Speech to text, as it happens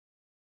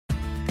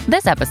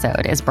This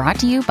episode is brought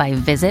to you by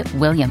Visit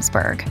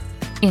Williamsburg.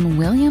 In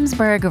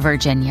Williamsburg,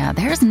 Virginia,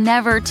 there's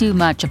never too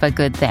much of a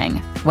good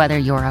thing. Whether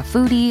you're a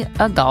foodie,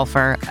 a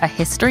golfer, a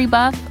history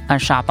buff, a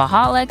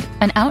shopaholic,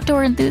 an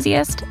outdoor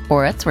enthusiast,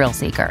 or a thrill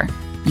seeker,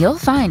 you'll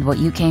find what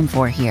you came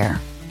for here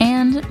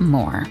and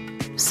more.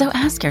 So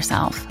ask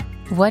yourself,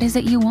 what is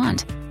it you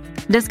want?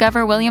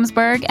 Discover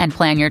Williamsburg and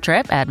plan your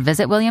trip at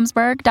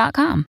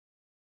visitwilliamsburg.com.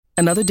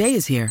 Another day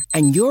is here,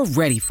 and you're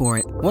ready for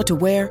it. What to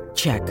wear?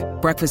 Check.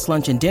 Breakfast,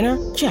 lunch, and dinner?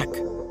 Check.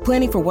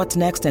 Planning for what's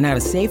next and how to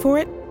save for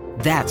it?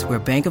 That's where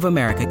Bank of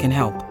America can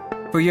help.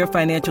 For your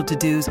financial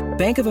to-dos,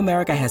 Bank of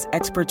America has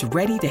experts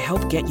ready to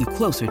help get you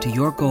closer to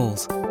your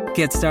goals.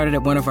 Get started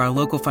at one of our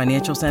local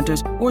financial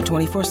centers or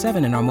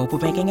 24/7 in our mobile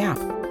banking app.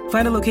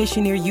 Find a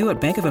location near you at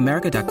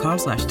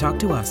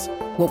bankofamerica.com/talktous.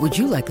 What would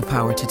you like the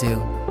power to do?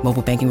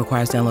 Mobile banking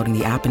requires downloading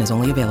the app and is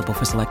only available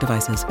for select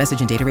devices.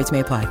 Message and data rates may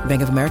apply.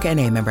 Bank of America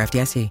N.A., member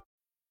FDIC.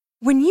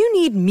 When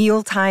you need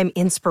mealtime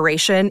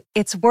inspiration,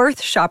 it's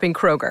worth shopping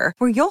Kroger,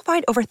 where you'll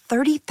find over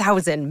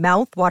 30,000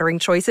 mouth-watering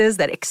choices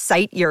that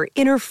excite your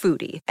inner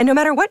foodie. And no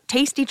matter what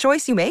tasty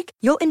choice you make,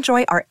 you'll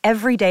enjoy our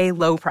everyday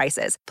low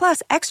prices,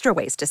 plus extra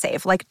ways to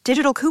save, like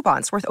digital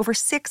coupons worth over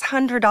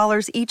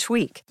 $600 each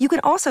week. You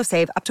can also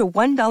save up to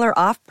 $1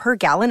 off per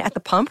gallon at the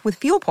pump with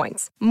fuel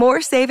points.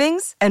 More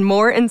savings and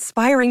more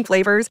inspiring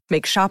flavors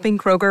make shopping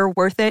Kroger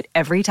worth it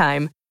every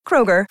time.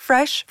 Kroger,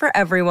 fresh for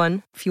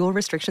everyone. Fuel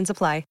restrictions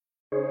apply.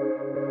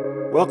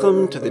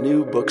 Welcome to the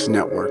New Books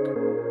Network.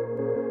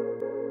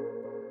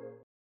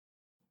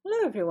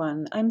 Hello,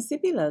 everyone. I'm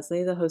C.P.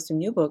 Leslie, the host of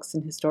New Books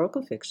in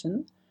Historical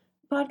Fiction,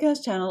 a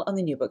podcast channel on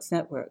the New Books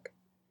Network.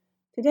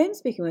 Today I'm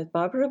speaking with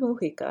Barbara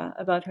Mujica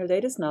about her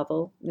latest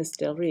novel, Miss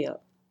Del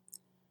Rio.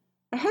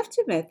 I have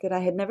to admit that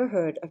I had never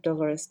heard of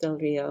Dolores Del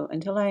Rio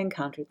until I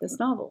encountered this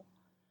novel.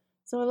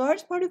 So a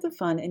large part of the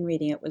fun in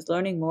reading it was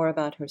learning more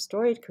about her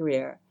storied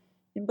career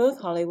in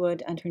both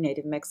Hollywood and her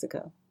native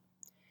Mexico.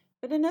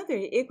 But another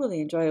equally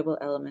enjoyable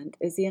element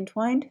is the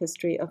entwined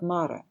history of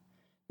Mara,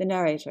 the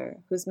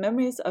narrator, whose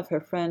memories of her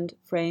friend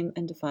frame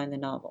and define the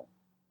novel.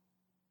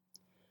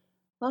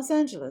 Los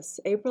Angeles,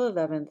 April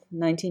 11th,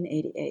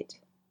 1988.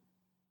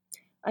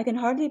 I can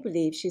hardly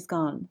believe she's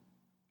gone.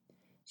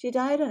 She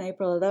died on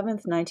April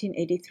 11th,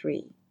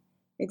 1983,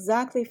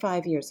 exactly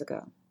 5 years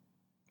ago.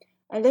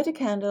 I lit a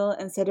candle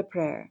and said a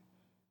prayer,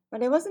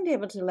 but I wasn't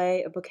able to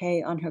lay a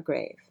bouquet on her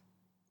grave.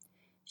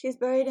 She is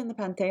buried in the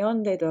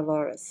Panteón de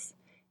Dolores,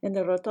 in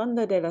the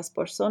Rotonda de las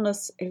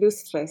Personas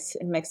Ilustres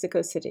in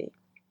Mexico City,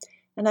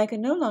 and I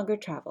can no longer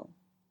travel.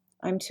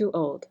 I'm too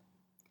old.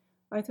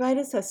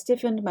 Arthritis has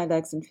stiffened my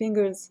legs and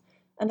fingers,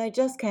 and I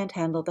just can't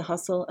handle the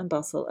hustle and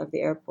bustle of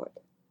the airport.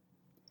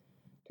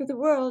 To the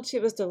world, she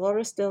was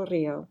Dolores Del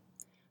Rio,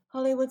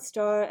 Hollywood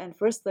star and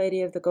first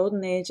lady of the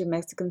golden age of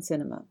Mexican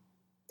cinema.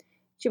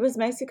 She was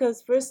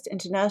Mexico's first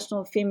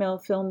international female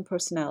film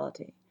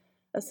personality,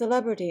 a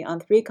celebrity on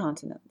 3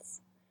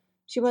 continents.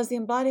 She was the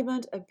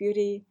embodiment of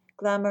beauty,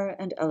 glamour,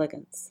 and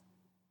elegance.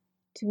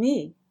 To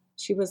me,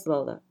 she was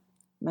Lola,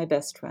 my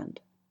best friend.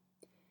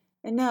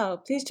 And now,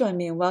 please join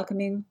me in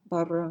welcoming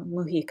Barbara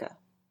Mujica.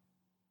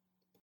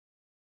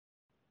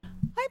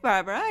 Hi,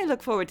 Barbara. I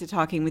look forward to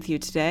talking with you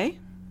today.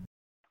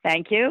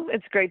 Thank you.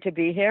 It's great to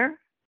be here.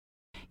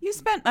 You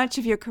spent much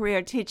of your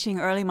career teaching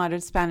early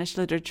modern Spanish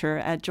literature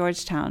at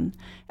Georgetown.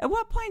 At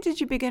what point did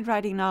you begin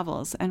writing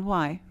novels, and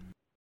why?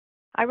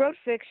 I wrote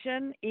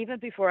fiction even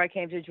before I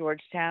came to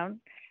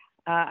Georgetown.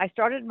 I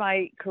started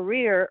my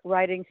career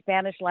writing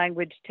Spanish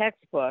language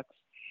textbooks,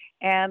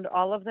 and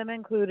all of them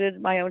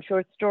included my own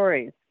short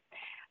stories.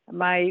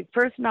 My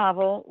first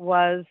novel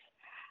was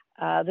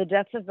The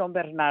Deaths of Don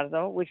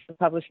Bernardo, which was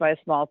published by a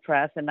small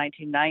press in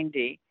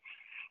 1990.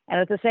 And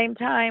at the same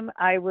time,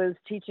 I was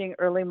teaching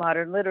early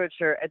modern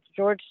literature at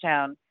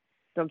Georgetown,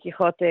 Don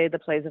Quixote, the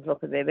plays of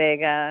Lope de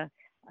Vega,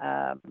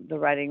 the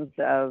writings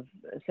of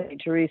St.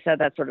 Teresa,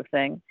 that sort of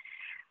thing.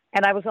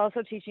 And I was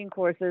also teaching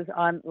courses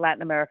on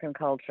Latin American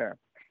culture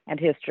and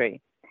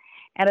history.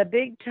 And a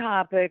big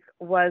topic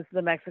was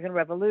the Mexican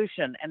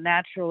Revolution, and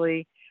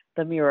naturally,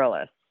 the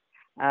muralists,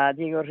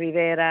 Diego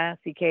Rivera,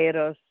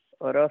 Siqueiros,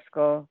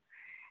 Orozco.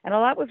 And a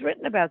lot was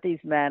written about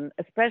these men,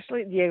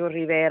 especially Diego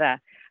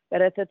Rivera,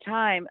 but at the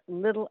time,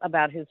 little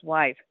about his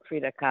wife,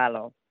 Frida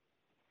Kahlo.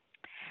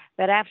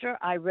 But after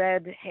I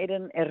read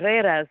Hayden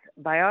Herrera's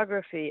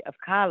biography of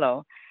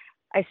Kahlo,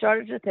 I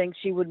started to think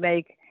she would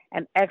make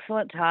an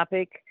excellent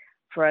topic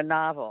for a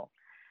novel.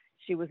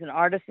 She was an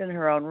artist in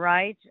her own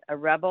right, a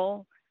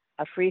rebel,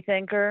 a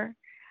freethinker,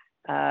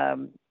 a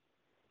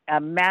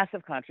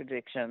massive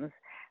contradictions,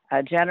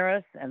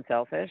 generous and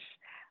selfish,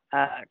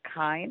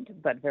 kind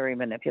but very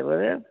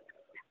manipulative,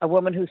 a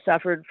woman who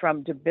suffered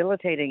from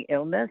debilitating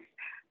illness,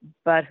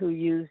 but who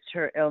used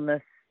her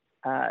illness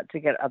to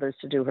get others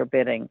to do her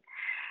bidding.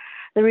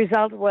 The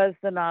result was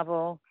the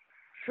novel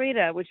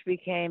Frida, which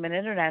became an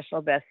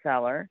international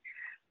bestseller.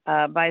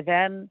 By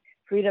then,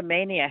 Frida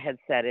mania had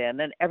set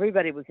in, and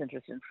everybody was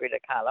interested in Frida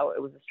Kahlo.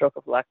 It was a stroke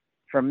of luck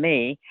for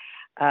me.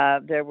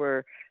 There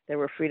were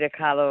Frida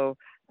Kahlo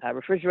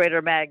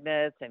refrigerator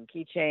magnets and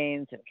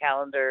keychains and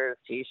calendars,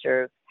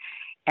 T-shirts.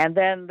 And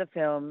then the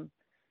film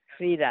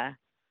Frida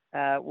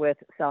with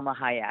Salma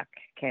Hayek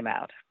came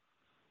out.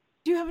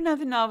 Do you have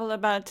another novel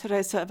about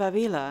Teresa of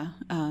Avila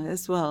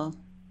as well?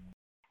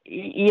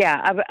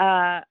 Yeah.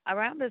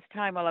 Around this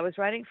time, while I was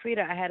writing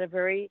Frida, I had a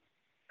very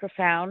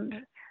profound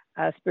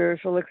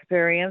spiritual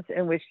experience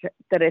in which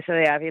Teresa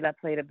de Avila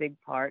played a big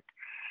part.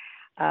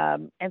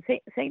 And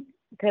Saint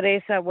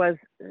Teresa was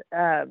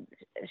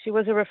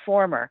a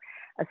reformer,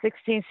 a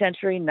 16th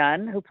century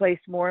nun who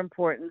placed more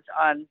importance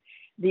on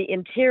the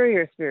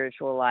interior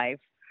spiritual life,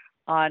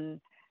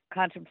 on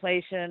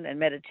contemplation and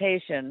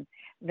meditation,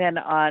 than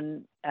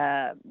on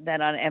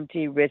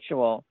empty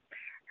ritual.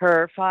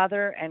 Her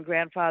father and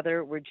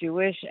grandfather were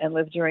Jewish and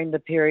lived during the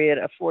period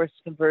of forced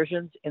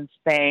conversions in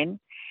Spain.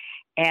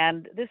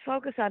 And this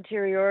focus on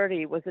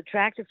interiority was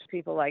attractive to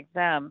people like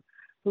them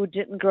who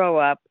didn't grow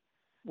up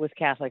with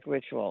Catholic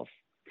rituals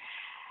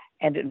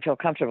and didn't feel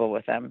comfortable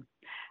with them.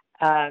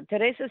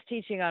 Teresa's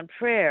teaching on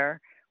prayer,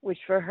 which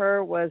for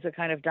her was a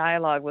kind of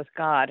dialogue with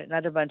God,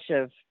 not a bunch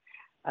of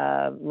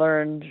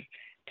learned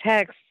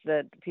texts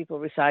that people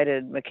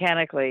recited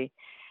mechanically.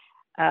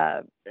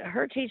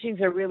 Her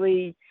teachings are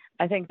really,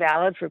 I think,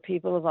 valid for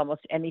people of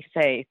almost any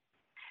faith.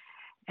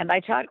 And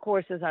I taught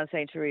courses on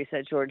St. Teresa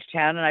at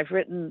Georgetown, and I've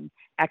written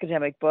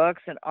academic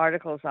books and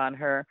articles on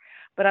her,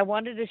 but I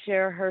wanted to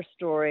share her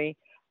story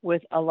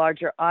with a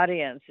larger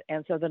audience,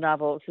 and so the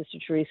novel Sister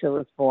Teresa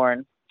was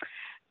born.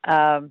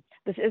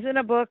 This isn't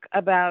a book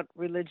about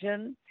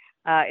religion.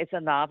 It's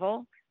a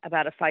novel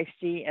about a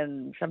feisty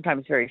and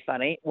sometimes very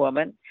funny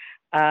woman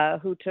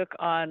who took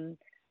on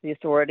the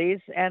authorities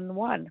and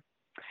won.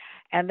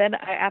 And then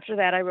after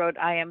that, I wrote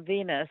I Am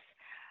Venus,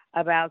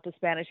 about the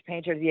Spanish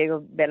painter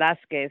Diego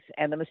Velázquez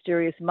and the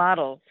mysterious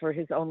model for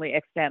his only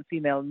extant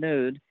female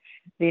nude,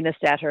 Venus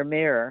at her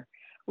mirror,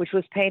 which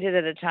was painted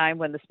at a time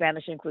when the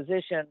Spanish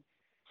Inquisition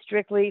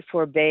strictly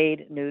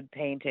forbade nude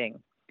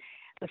painting.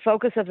 The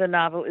focus of the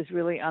novel is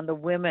really on the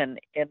women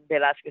in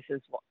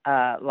Velázquez's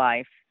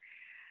life.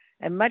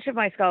 And much of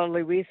my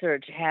scholarly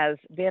research has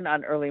been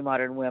on early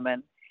modern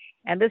women.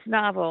 And this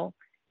novel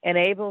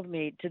enabled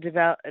me to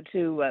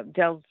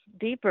delve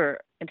deeper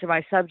into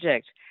my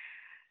subject.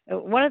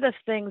 One of the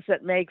things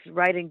that makes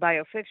writing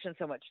biofiction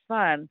so much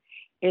fun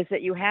is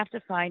that you have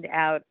to find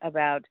out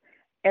about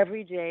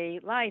everyday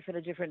life in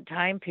a different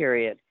time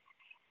period.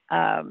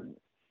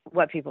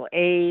 What people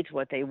ate,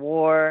 what they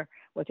wore,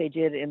 what they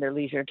did in their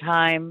leisure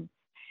time.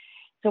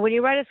 So when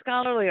you write a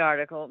scholarly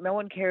article, no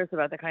one cares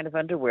about the kind of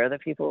underwear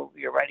that people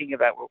you're writing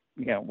about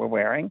were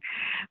wearing.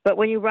 But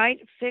when you write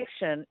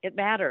fiction, it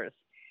matters.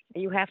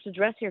 You have to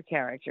dress your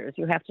characters.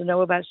 You have to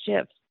know about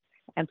ships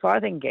and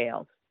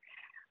farthingales.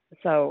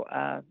 So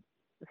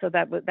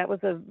that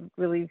was a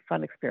really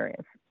fun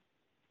experience.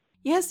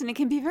 Yes, and it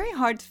can be very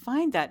hard to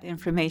find that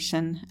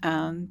information.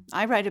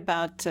 I write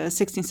about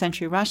 16th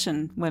century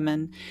Russian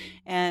women,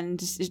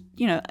 and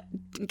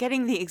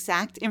getting the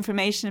exact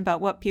information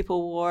about what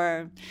people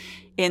wore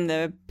in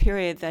the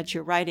period that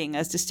you're writing,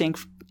 as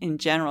distinct in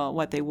general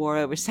what they wore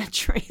over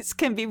centuries,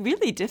 can be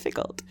really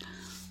difficult.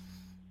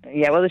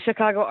 Yeah, well, the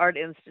Chicago Art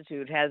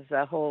Institute has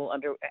a whole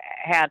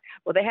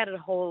they had a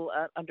whole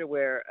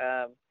underwear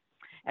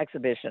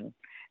exhibition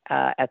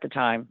at the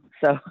time.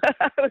 So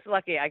I was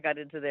lucky I got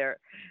into there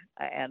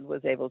and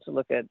was able to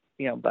look at,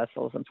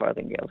 bustles and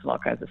farthingales and all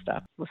kinds of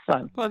stuff. It was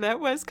fun. Well, that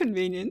was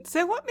convenient.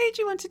 So what made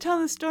you want to tell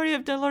the story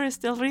of Dolores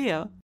del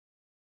Rio?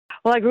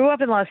 Well, I grew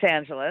up in Los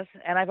Angeles,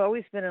 and I've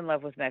always been in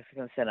love with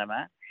Mexican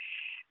cinema.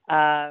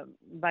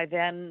 By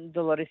then,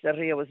 Dolores del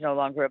Rio was no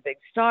longer a big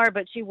star,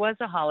 but she was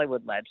a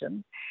Hollywood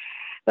legend.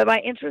 But my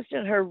interest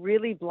in her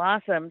really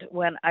blossomed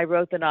when I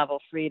wrote the novel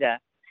Frida.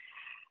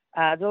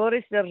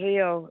 Dolores del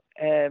Rio,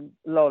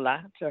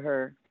 Lola, to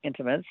her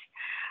intimates,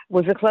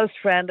 was a close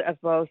friend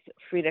of both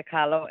Frida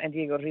Kahlo and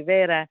Diego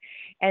Rivera,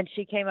 and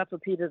she came up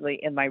repeatedly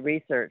in my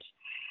research.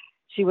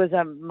 She was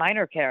a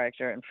minor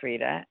character in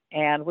Frida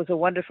and was a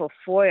wonderful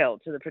foil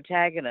to the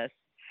protagonist.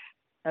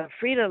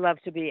 Frida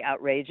loved to be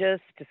outrageous,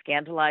 to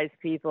scandalize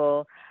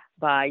people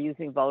by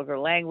using vulgar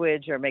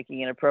language or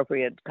making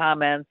inappropriate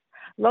comments.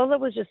 Lola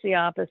was just the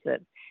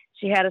opposite.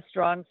 She had a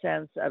strong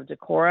sense of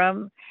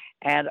decorum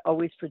and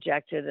always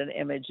projected an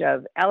image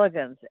of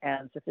elegance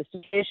and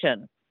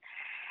sophistication.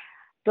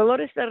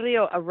 Dolores del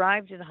Rio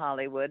arrived in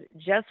Hollywood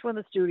just when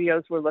the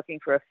studios were looking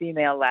for a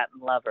female Latin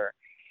lover,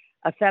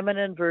 a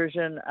feminine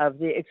version of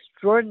the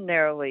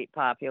extraordinarily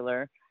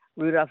popular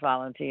Rudolph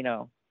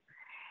Valentino.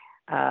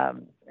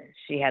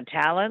 She had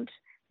talent,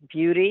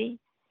 beauty,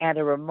 and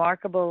a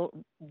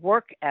remarkable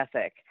work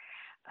ethic.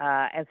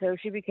 And so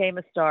she became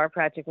a star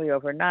practically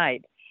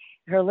overnight.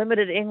 Her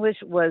limited English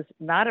was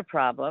not a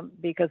problem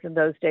because in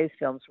those days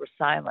films were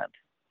silent.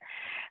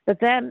 But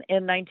then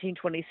in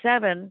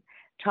 1927,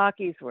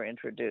 talkies were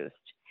introduced,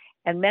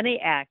 and many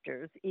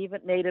actors, even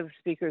native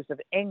speakers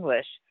of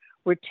English,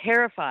 were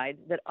terrified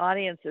that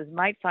audiences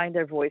might find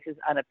their voices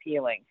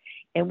unappealing,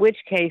 in which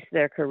case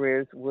their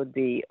careers would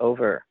be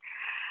over.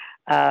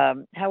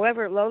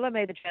 However, Lola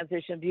made the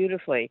transition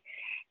beautifully.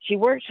 She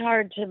worked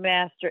hard to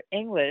master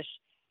English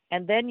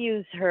and then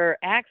used her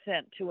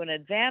accent to an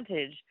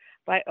advantage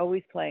by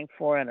always playing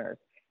foreigners,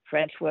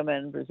 French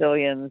women,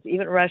 Brazilians,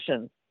 even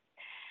Russians.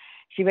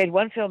 She made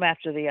one film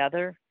after the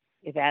other: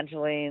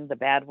 Evangeline, The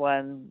Bad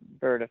One,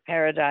 Bird of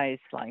Paradise,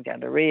 Flying Down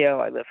to Rio,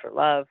 I Live for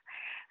Love.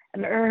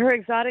 And her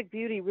exotic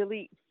beauty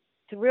really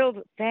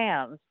thrilled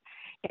fans.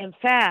 In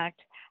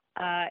fact,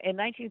 in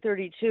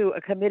 1932,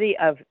 a committee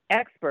of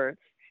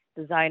experts,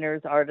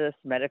 designers, artists,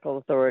 medical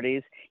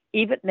authorities,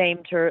 even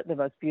named her the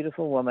most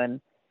beautiful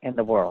woman in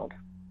the world.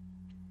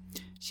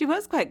 She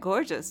was quite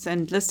gorgeous,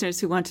 and listeners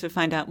who want to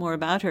find out more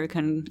about her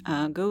can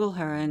Google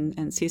her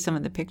and see some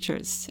of the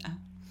pictures.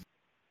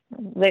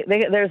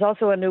 There's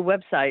also a new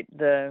website,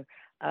 the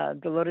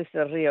Dolores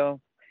del Rio.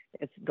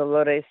 It's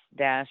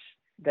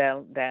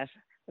Dolores-del-Rio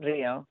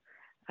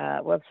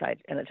website,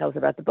 and it tells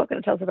about the book and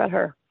it tells about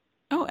her.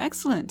 Oh,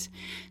 excellent.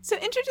 So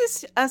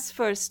introduce us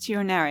first to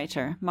your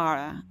narrator,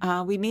 Mara.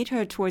 We meet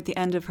her toward the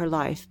end of her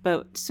life,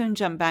 but soon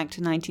jump back to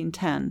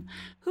 1910.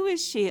 Who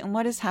is she and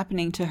what is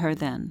happening to her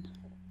then?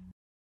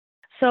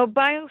 So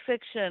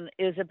biofiction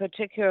is a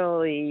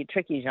particularly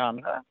tricky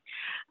genre.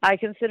 I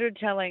considered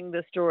telling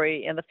the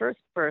story in the first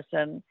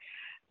person,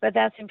 but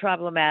that seemed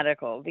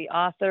problematical. The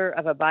author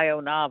of a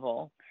bio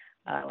novel,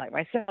 like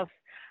myself,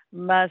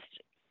 must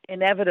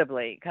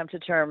inevitably come to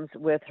terms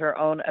with her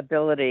own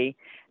ability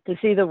to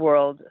see the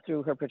world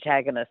through her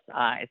protagonist's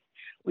eyes.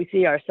 We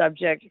see our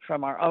subject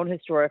from our own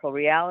historical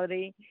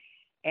reality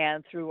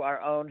and through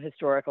our own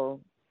historical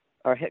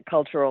or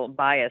cultural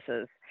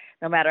biases,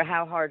 no matter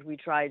how hard we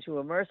try to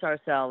immerse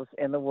ourselves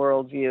in the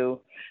worldview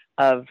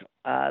of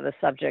the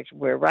subject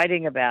we're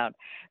writing about.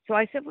 So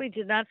I simply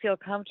did not feel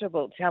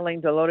comfortable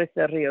telling Dolores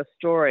del Rio's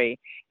story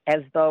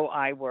as though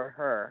I were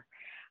her.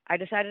 I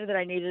decided that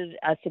I needed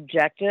a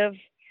subjective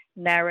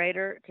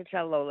narrator to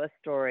tell Lola's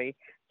story,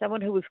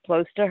 someone who was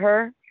close to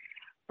her,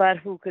 but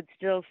who could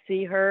still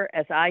see her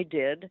as I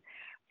did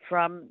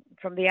from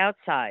the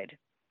outside.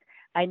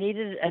 I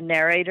needed a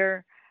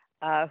narrator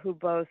who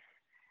both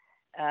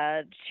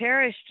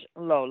cherished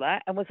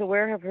Lola and was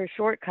aware of her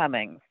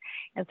shortcomings.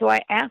 And so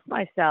I asked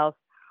myself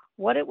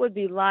what it would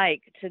be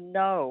like to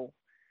know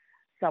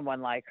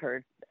someone like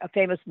her, a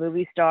famous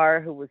movie star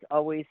who was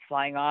always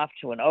flying off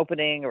to an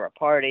opening or a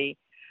party.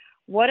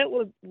 What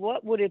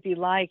would it be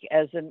like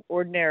as an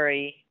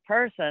ordinary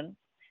person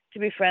to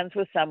be friends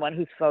with someone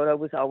whose photo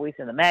was always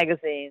in the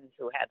magazines,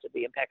 who had to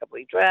be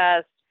impeccably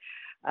dressed,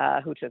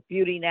 who took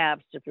beauty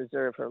naps to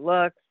preserve her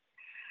looks?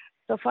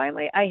 So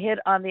finally, I hit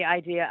on the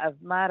idea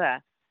of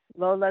Mara,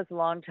 Lola's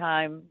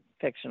longtime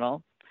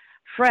fictional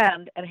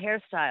friend and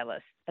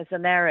hairstylist, as a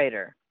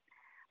narrator.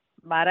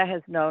 Mara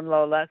has known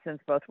Lola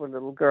since both were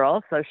little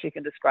girls, so she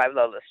can describe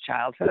Lola's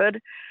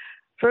childhood.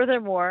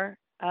 Furthermore,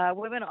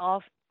 women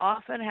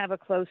often have a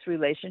close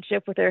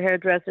relationship with their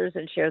hairdressers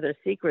and share their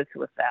secrets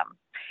with them.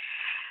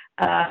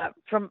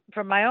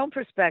 From my own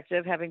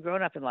perspective, having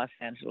grown up in Los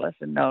Angeles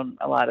and known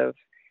a lot of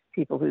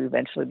people who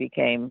eventually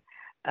became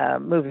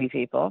movie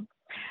people,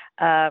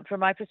 from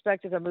my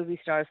perspective, a movie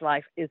star's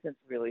life isn't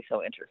really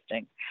so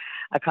interesting.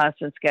 A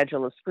constant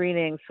schedule of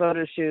screenings,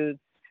 photo shoots,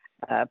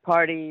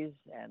 parties,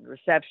 and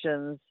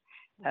receptions,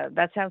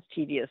 that sounds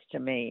tedious to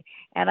me.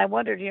 And I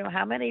wondered,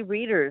 how many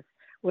readers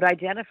would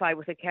identify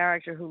with a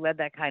character who led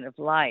that kind of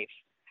life?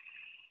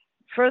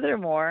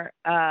 Furthermore,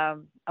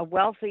 a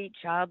wealthy,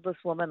 childless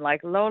woman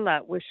like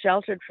Lola was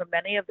sheltered from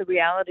many of the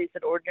realities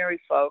that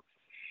ordinary folks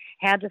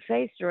had to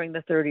face during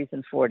the 30s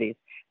and 40s.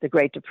 The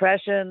Great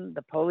Depression,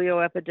 the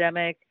polio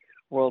epidemic,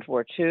 World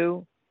War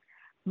II.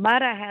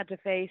 Mara had to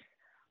face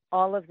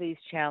all of these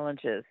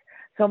challenges.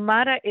 So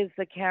Mara is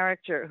the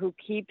character who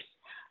keeps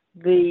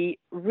the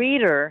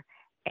reader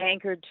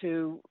anchored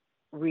to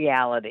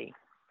reality.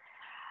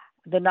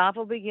 The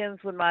novel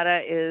begins when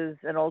Mara is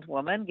an old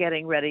woman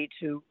getting ready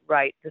to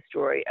write the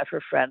story of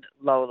her friend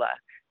Lola,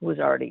 who has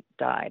already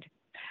died.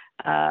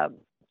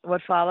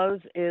 What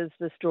follows is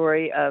the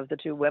story of the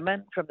two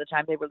women from the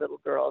time they were little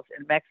girls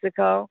in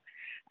Mexico,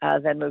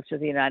 then moved to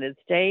the United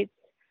States,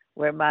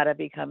 where Mara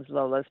becomes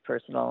Lola's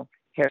personal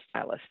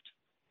hairstylist.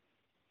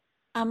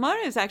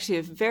 Mara is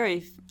actually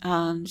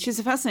she's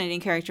a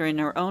fascinating character in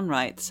her own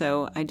right,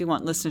 so I do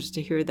want listeners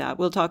to hear that.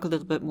 We'll talk a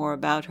little bit more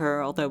about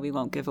her, although we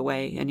won't give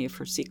away any of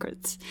her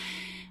secrets.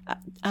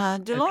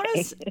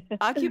 Dolores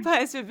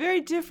occupies a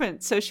very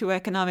different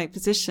socioeconomic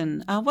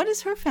position. What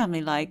is her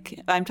family like?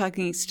 I'm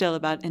talking still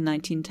about in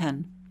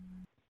 1910.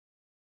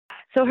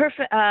 So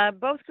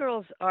both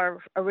girls are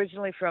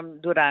originally from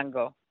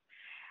Durango.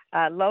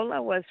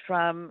 Lola was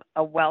from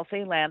a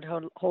wealthy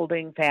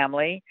landholding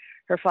family.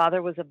 Her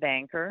father was a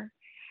banker.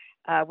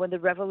 When the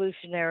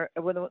revolution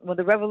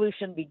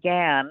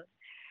began,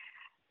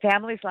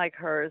 families like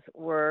hers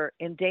were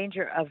in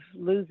danger of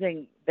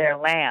losing their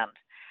land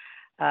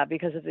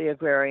because of the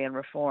agrarian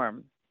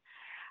reform.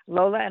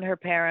 Lola and her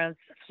parents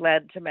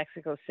fled to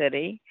Mexico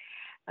City,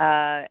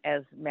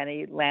 as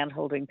many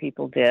landholding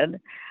people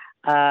did.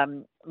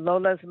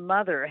 Lola's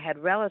mother had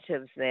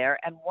relatives there,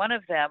 and one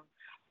of them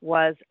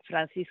was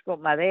Francisco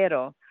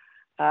Madero,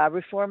 a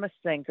reformist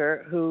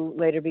thinker who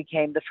later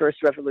became the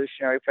first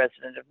revolutionary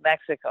president of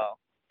Mexico.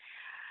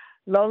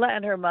 Lola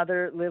and her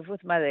mother lived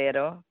with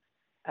Madero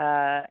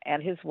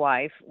and his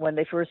wife when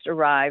they first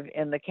arrived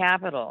in the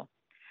capital.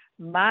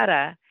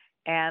 Mara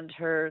and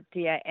her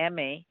tia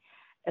Emmy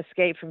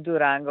escaped from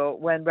Durango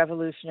when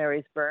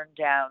revolutionaries burned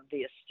down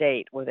the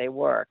estate where they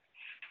worked.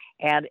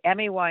 And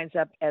Emmy winds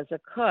up as a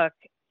cook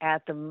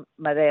at the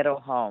Madero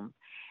home.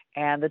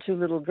 And the two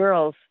little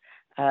girls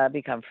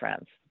become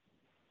friends.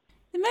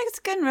 The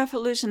Mexican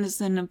Revolution is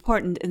an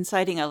important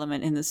inciting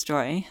element in the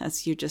story,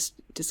 as you just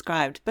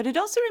described, but it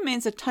also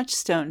remains a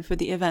touchstone for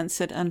the events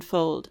that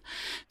unfold.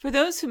 For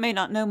those who may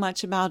not know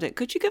much about it,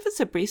 could you give us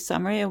a brief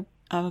summary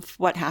of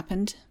what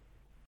happened?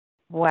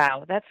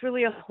 Wow, that's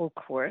really a whole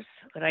course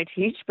that I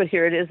teach, but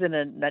here it is in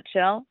a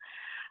nutshell.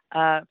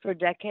 For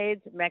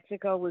decades,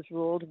 Mexico was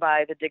ruled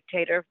by the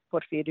dictator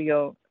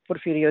Porfirio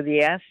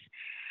Diaz,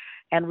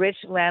 and rich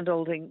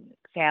landholding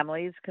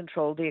families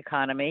controlled the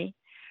economy.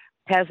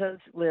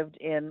 Peasants lived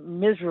in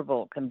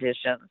miserable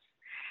conditions.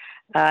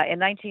 In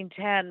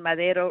 1910,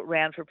 Madero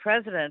ran for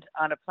president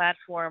on a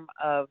platform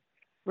of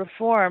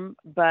reform,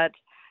 but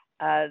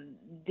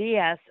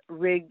Diaz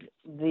rigged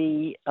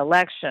the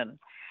election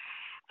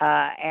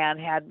and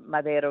had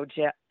Madero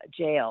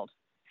jailed.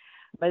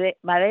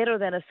 Madero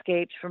then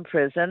escaped from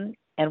prison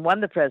and won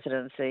the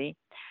presidency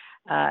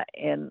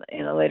in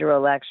a later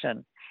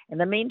election. In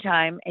the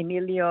meantime,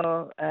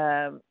 Emilio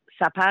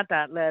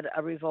Zapata led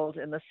a revolt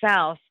in the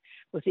south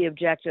with the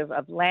objective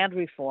of land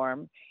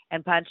reform,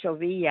 and Pancho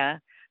Villa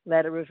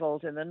led a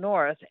revolt in the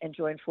north and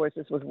joined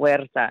forces with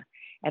Huerta.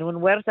 And when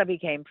Huerta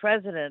became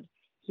president,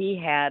 he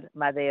had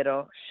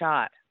Madero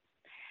shot.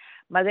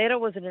 Madero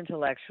was an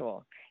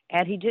intellectual,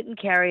 and he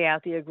didn't carry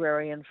out the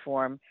agrarian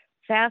form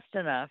fast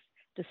enough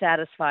to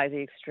satisfy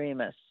the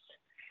extremists.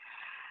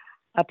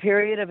 A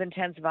period of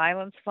intense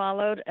violence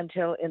followed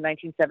until in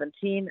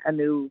 1917 a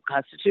new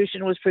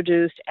constitution was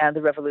produced and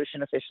the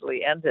revolution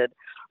officially ended,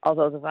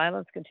 although the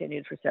violence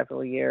continued for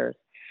several years.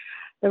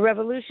 The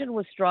revolution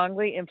was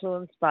strongly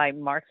influenced by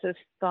Marxist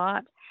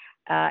thought,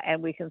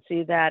 and we can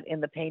see that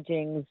in the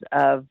paintings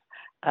of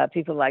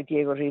people like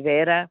Diego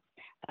Rivera.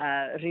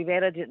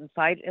 Rivera didn't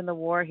fight in the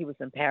war. He was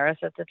in Paris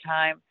at the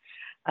time.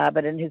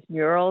 But in his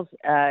murals,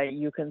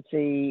 you can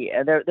see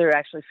they're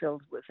actually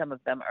filled with, some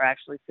of them are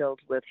actually filled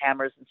with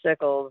hammers and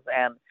sickles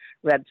and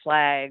red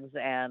flags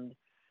and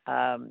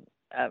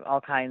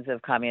all kinds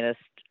of communist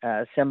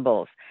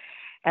symbols.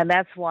 And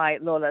that's why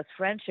Lola's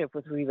friendship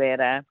with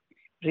Rivera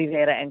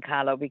and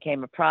Kahlo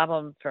became a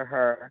problem for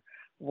her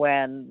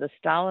when the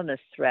Stalinist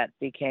threat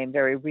became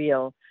very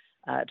real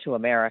to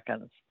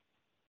Americans.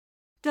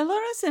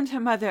 Dolores and her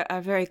mother are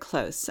very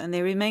close, and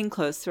they remain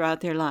close throughout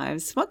their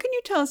lives. What can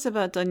you tell us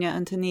about Doña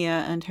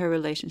Antonia and her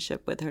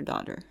relationship with her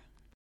daughter?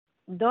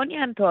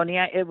 Doña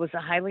Antonia, it was a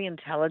highly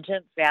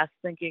intelligent,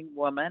 fast-thinking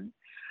woman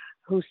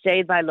who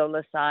stayed by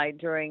Lola's side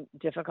during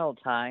difficult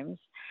times.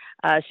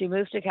 She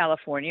moved to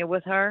California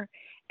with her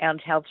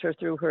and helped her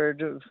through her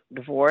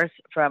divorce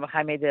from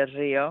Jaime del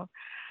Rio.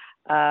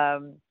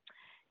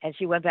 And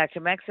she went back to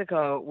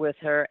Mexico with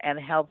her and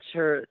helped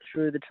her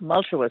through the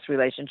tumultuous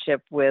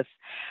relationship with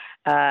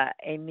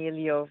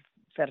Emilio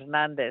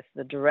Fernandez,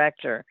 the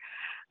director.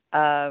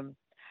 The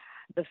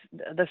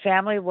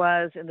family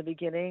was, in the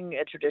beginning,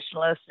 a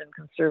traditionalist and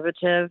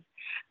conservative,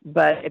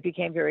 but it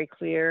became very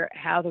clear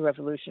how the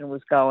revolution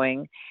was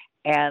going,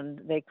 and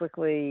they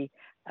quickly,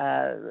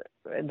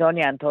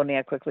 Doña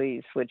Antonia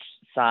quickly switched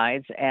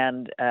sides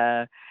and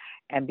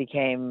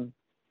became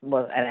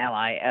an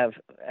ally of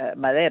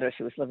Madero.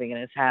 She was living in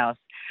his house.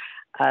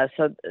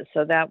 So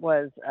that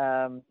was...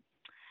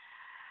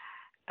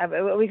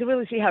 we could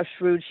really see how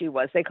shrewd she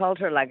was. They called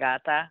her La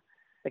Gata,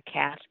 the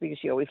cat, because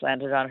she always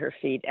landed on her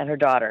feet. And her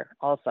daughter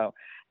also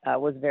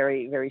was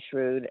very, very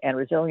shrewd and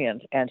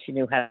resilient, and she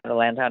knew how to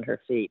land on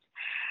her feet.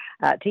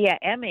 Tia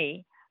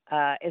Emmy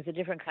is a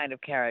different kind of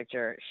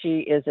character. She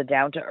is a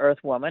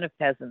down-to-earth woman of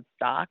peasant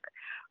stock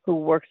who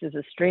works as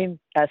a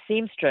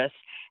seamstress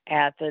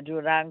at the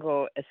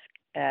Durango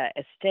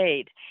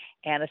estate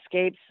and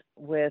escapes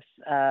with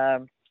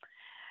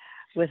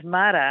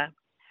Mara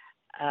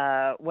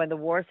when the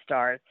war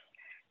starts.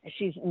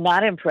 She's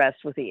not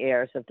impressed with the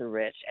heirs of the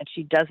rich, and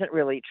she doesn't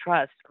really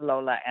trust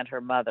Lola and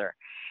her mother.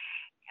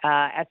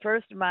 At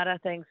first, Mara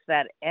thinks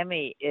that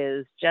Emmy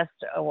is just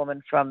a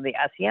woman from the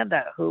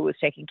hacienda who was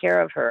taking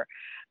care of her.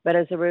 But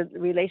as the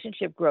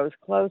relationship grows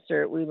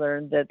closer, we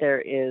learn that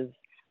there is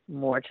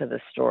more to the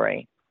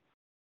story.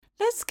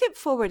 Let's skip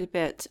forward a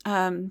bit.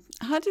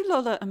 How did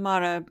Lola and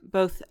Mara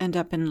both end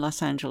up in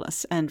Los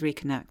Angeles and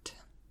reconnect?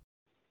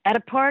 At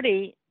a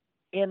party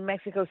in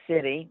Mexico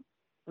City,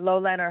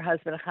 Lola and her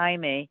husband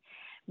Jaime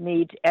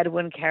meet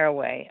Edwin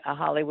Carraway, a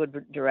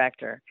Hollywood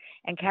director.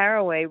 And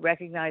Carraway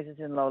recognizes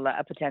in Lola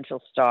a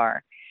potential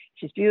star.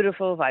 She's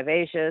beautiful,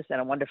 vivacious,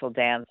 and a wonderful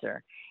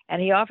dancer.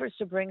 And he offers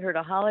to bring her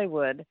to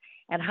Hollywood.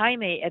 And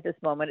Jaime, at this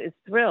moment, is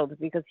thrilled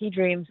because he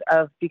dreams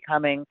of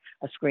becoming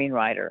a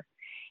screenwriter.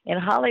 In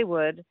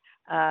Hollywood,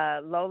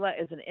 Lola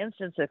is an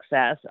instant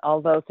success,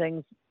 although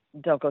things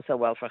don't go so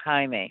well for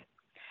Jaime.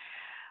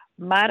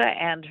 Mara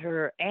and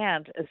her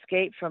aunt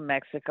escape from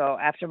Mexico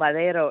after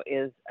Madero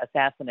is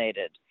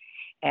assassinated,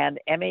 and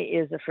Emmy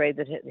is afraid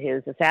that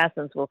his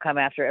assassins will come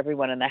after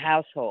everyone in the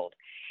household.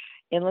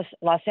 In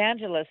Los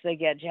Angeles, they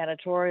get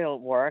janitorial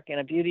work in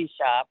a beauty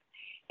shop,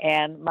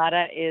 and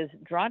Mara is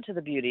drawn to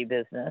the beauty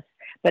business,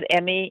 but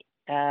Emmy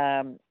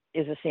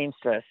is a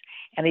seamstress.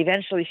 And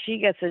eventually she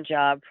gets a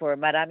job for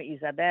Madame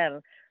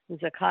Isabel,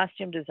 who's a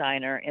costume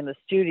designer in the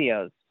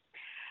studios.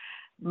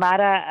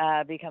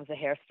 Mara becomes a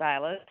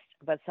hairstylist,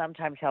 but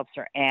sometimes helps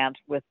her aunt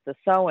with the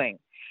sewing.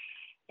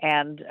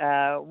 And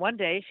one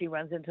day she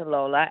runs into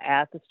Lola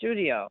at the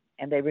studio,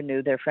 and they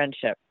renew their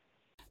friendship.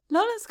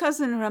 Lola's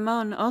cousin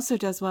Ramon also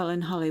does well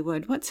in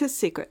Hollywood. What's his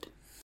secret?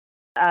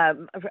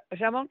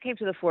 Ramon came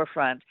to the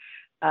forefront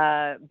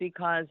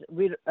because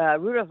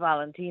Rudolph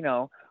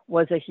Valentino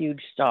was a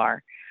huge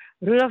star.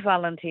 Rudolph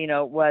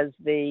Valentino was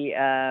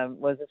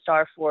a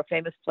star for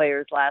Famous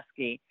Players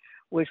Lasky,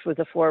 which was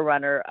a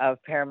forerunner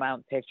of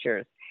Paramount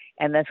Pictures,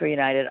 and then for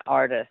United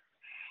Artists.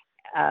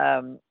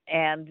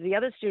 And the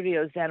other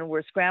studios then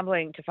were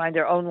scrambling to find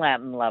their own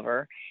Latin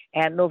lover,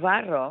 and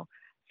Navarro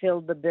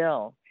filled the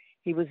bill.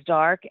 He was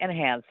dark and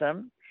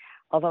handsome,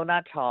 although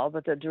not tall,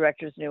 but the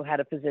directors knew how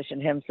to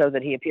position him so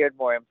that he appeared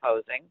more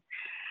imposing.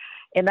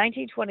 In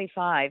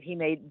 1925, he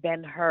made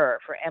Ben-Hur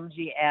for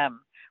MGM,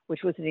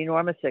 which was an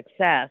enormous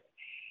success.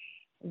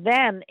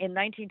 Then, in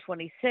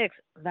 1926,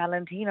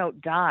 Valentino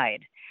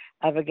died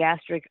of a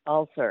gastric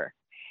ulcer.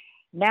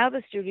 Now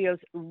the studios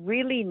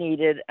really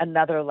needed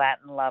another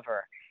Latin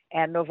lover,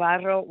 and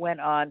Navarro went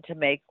on to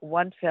make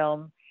one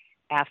film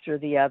after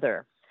the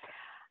other.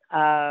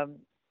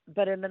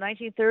 But in the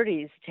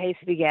 1930s,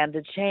 taste began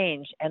to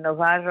change, and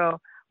Navarro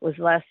was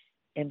less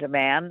in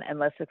demand and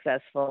less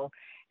successful,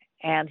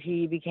 and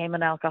he became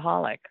an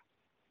alcoholic.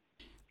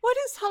 What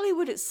is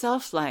Hollywood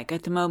itself like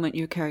at the moment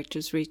your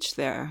characters reach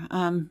there?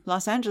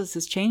 Los Angeles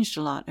has changed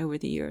a lot over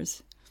the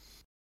years.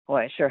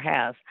 Boy, it sure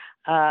has.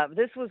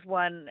 This was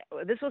when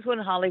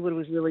Hollywood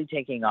was really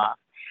taking off,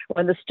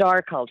 when the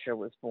star culture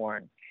was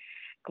born.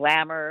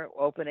 Glamour,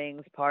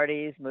 openings,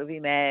 parties, movie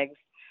mags.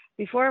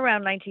 Before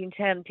around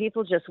 1910,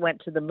 people just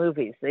went to the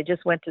movies. They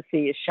just went to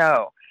see a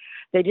show.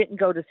 They didn't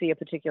go to see a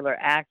particular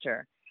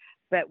actor.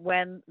 But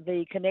when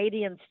the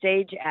Canadian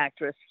stage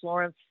actress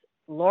Florence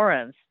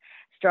Lawrence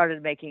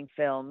started making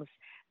films,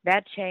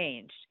 that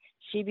changed.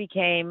 She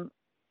became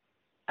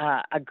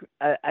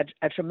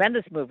a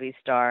tremendous movie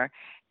star,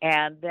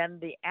 and then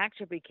the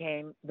actor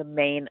became the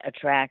main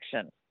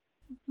attraction.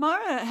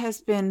 Mara has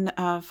been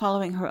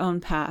following her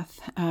own path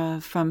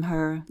from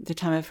the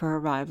time of her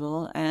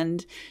arrival,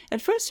 and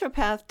at first her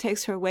path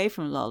takes her away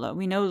from Lola.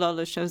 We know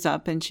Lola shows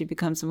up and she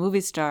becomes a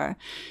movie star.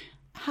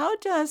 How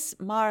does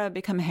Mara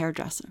become a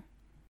hairdresser?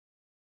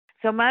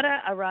 So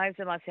Mara arrives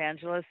in Los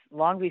Angeles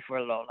long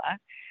before Lola.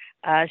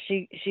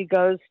 She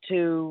goes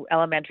to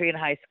elementary and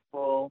high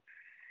school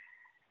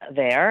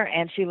there,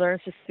 and she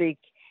learns to speak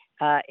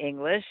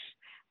English.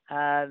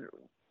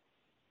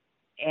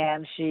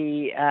 And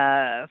she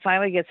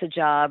finally gets a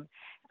job.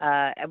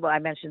 I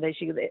mentioned that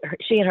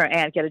she and her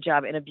aunt get a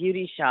job in a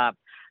beauty shop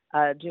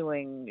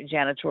doing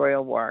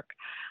janitorial work.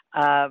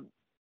 But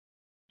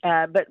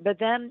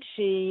then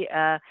she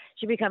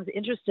becomes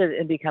interested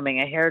in becoming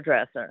a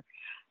hairdresser.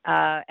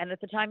 And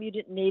at the time, you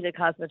didn't need a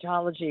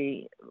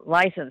cosmetology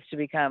license to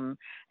become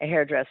a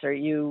hairdresser.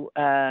 You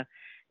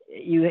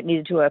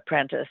needed to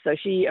apprentice. So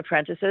she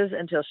apprentices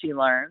until she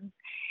learns.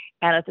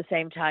 And at the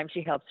same time,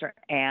 she helps her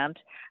aunt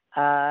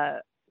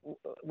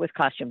with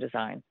costume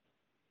design,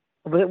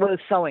 with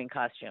sewing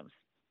costumes.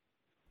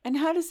 And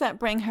how does that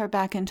bring her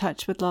back in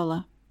touch with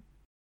Lola?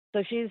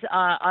 So she's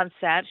on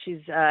set.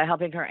 She's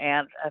helping her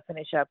aunt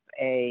finish up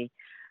a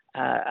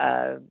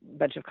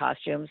bunch of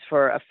costumes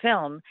for a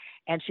film,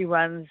 and she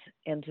runs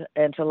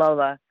into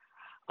Lola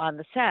on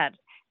the set.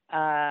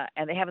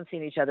 And they haven't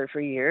seen each other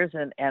for years,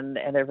 and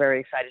they're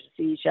very excited to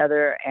see each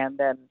other. And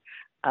then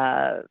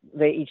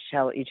they each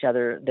tell each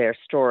other their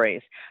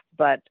stories.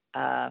 But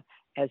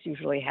as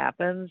usually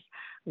happens,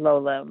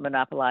 Lola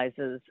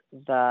monopolizes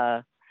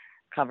the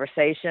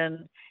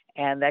conversation,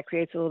 and that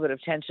creates a little bit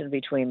of tension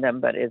between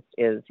them, but it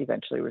is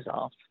eventually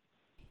resolved.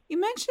 You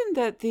mentioned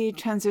that the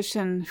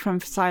transition from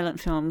silent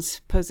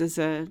films poses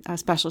a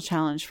special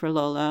challenge for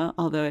Lola,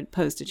 although it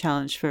posed a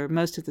challenge for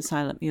most of the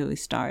silent movie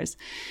stars.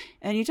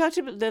 And you talked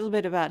a little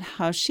bit about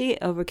how she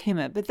overcame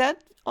it, but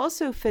that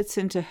also fits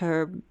into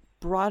her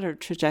broader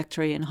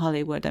trajectory in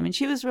Hollywood. I mean,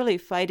 she was really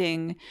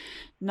fighting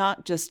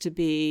not just to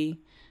be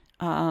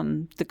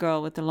the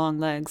girl with the long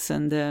legs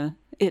and the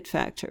it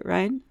factor,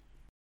 right?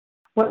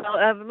 Well,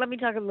 let me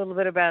talk a little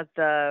bit about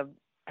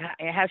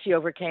how she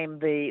overcame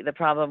the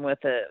problem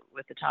with the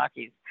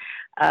talkies.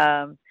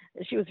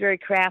 She was very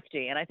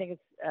crafty, and I think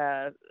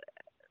that's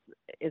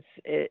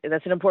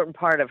an important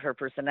part of her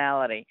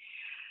personality.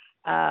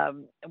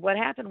 What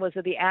happened was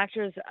that the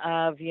actors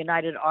of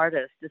United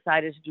Artists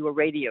decided to do a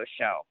radio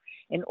show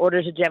in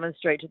order to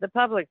demonstrate to the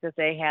public that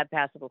they had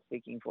passable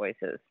speaking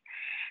voices.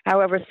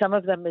 However, some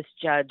of them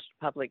misjudged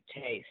public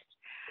taste.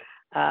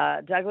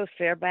 Douglas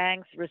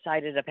Fairbanks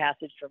recited a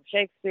passage from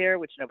Shakespeare,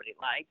 which nobody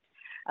liked.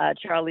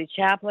 Charlie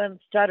Chaplin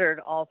stuttered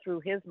all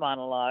through his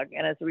monologue,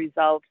 and as a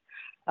result,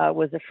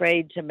 was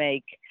afraid to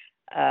make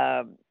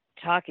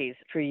talkies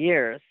for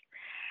years.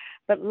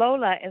 But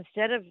Lola,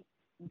 instead of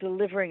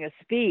delivering a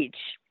speech,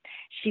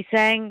 she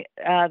sang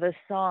the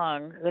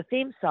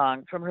theme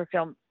song from her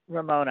film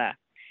Ramona.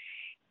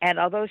 And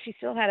although she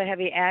still had a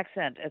heavy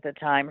accent at the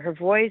time, her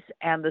voice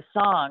and the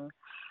song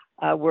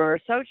were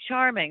so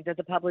charming that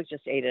the public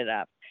just ate it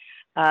up.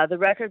 The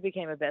record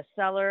became a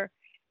bestseller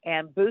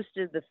and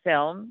boosted the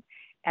film.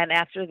 And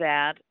after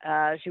that,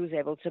 she was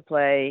able to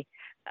play.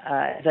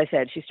 As I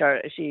said,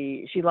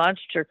 she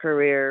launched her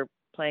career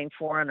playing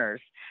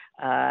foreigners,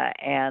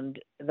 and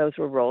those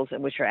were roles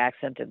in which her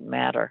accent didn't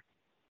matter.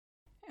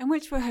 And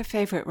which were her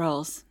favorite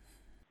roles?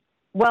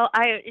 Well,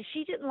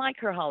 she didn't like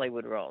her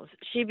Hollywood roles.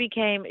 She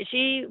became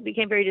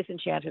very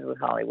disenchanted with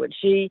Hollywood.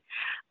 She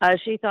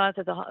thought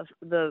that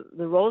the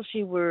roles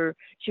she was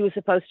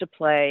supposed to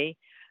play,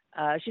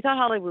 she thought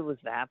Hollywood was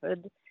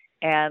vapid,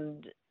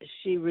 and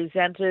she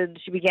began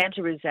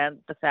to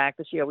resent the fact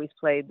that she always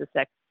played the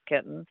sex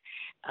kitten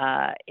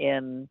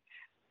in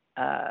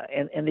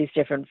these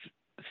different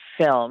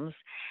films.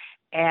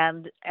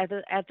 And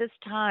at this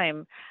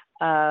time,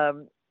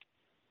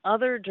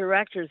 other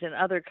directors in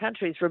other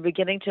countries were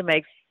beginning to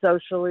make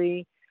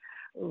socially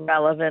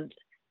relevant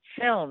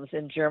films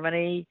in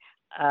Germany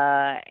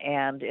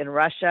and in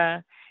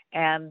Russia.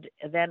 And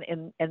then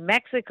in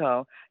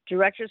Mexico,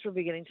 directors were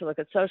beginning to look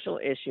at social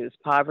issues,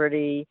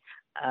 poverty,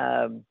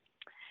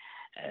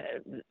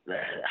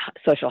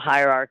 social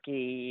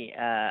hierarchy,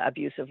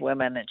 abuse of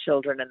women and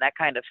children, and that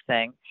kind of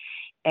thing.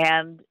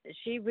 And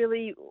she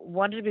really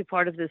wanted to be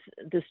part of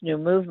this new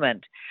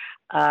movement.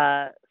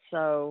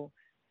 So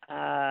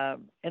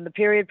in the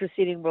period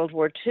preceding World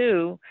War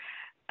II,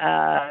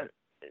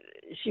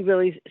 she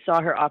really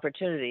saw her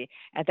opportunity.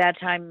 At that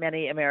time,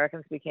 many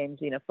Americans became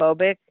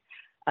xenophobic.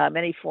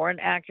 Many foreign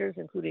actors,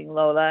 including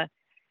Lola,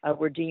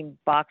 were deemed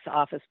box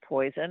office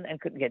poison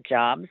and couldn't get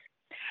jobs.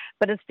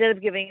 But instead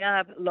of giving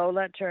up,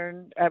 Lola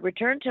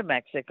returned to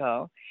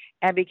Mexico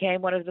and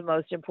became one of the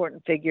most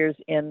important figures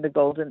in the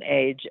golden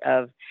age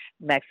of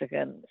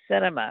Mexican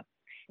cinema.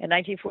 In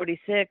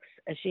 1946,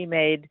 she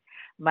made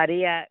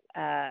Maria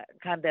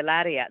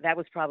Candelaria. That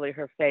was probably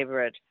her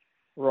favorite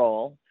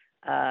role.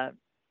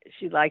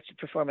 She liked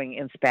performing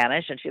in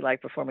Spanish, and she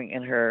liked performing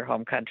in her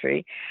home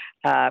country.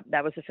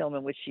 That was a film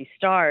in which she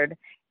starred,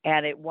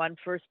 and it won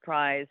first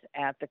prize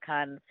at the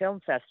Cannes Film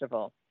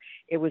Festival.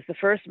 It was the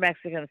first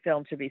Mexican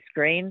film to be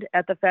screened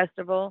at the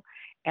festival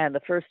and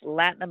the first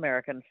Latin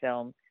American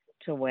film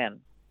to win.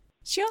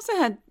 She also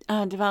had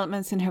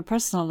developments in her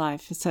personal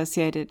life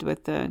associated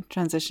with the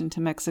transition to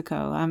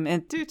Mexico.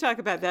 And do talk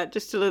about that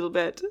just a little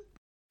bit.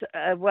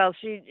 Well,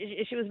 she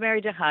was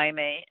married to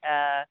Jaime,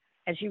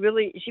 and she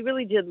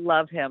really did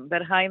love him.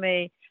 But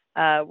Jaime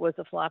was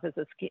a flop as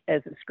a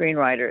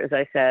screenwriter, as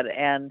I said,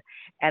 and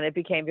it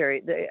became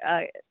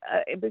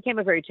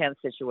a very tense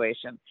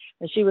situation.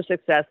 And she was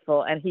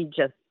successful, and he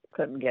just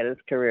couldn't get his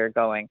career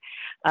going.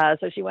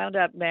 So she wound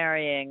up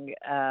marrying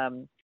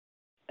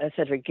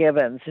Cedric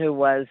Gibbons, who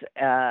was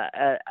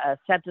a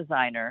set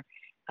designer,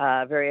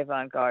 very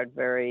avant-garde,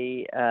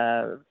 very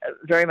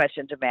much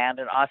in demand,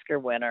 an Oscar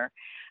winner.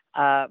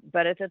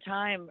 But at the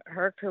time,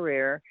 her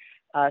career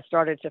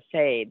started to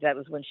fade. That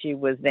was when she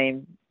was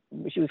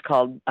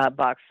called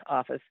box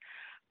office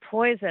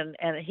poison,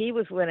 and he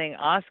was winning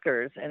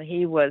Oscars, and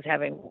he was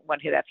having one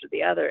hit after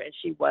the other, and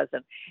she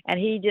wasn't. And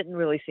he didn't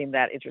really seem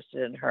that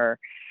interested in her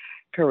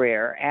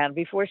career. And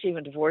before she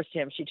even divorced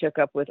him, she took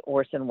up with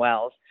Orson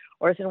Welles.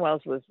 Orson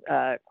Welles was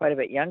quite a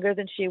bit younger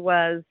than she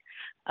was,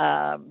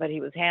 but he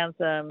was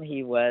handsome.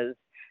 He was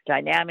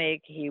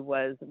dynamic. He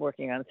was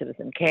working on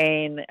Citizen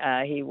Kane.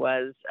 He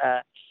was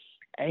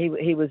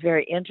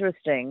very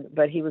interesting,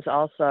 but he was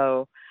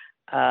also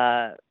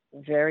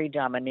very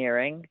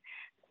domineering,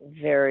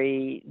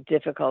 very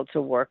difficult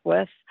to work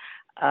with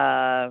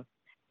and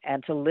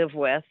to live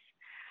with,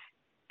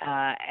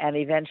 and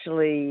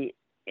eventually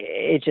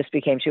it just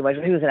became too much.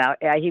 He was on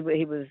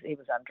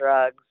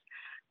drugs.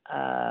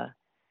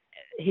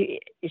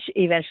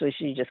 Eventually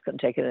she just couldn't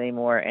take it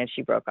anymore, and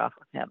she broke off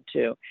with him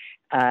too.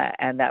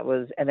 And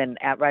then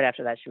right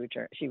after that, she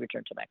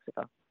returned to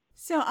Mexico.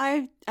 So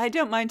I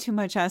don't mind too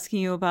much asking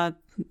you about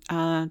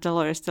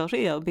Dolores Del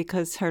Rio,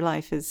 because her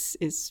life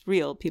is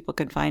real. People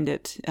can find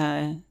it,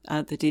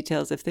 the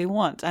details if they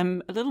want.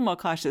 I'm a little more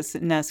cautious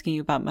in asking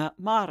you about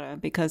Mara,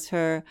 because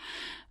her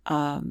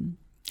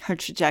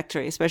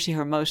trajectory, especially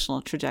her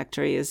emotional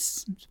trajectory,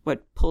 is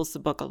what pulls the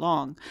book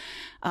along.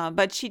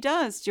 But she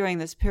does, during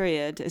this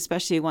period,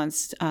 especially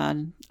once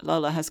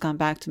Lola has gone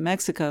back to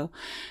Mexico,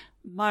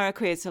 Mara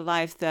creates a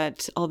life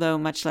that, although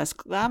much less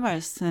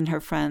glamorous than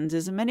her friends,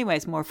 is in many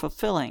ways more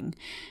fulfilling.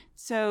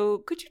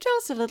 So could you tell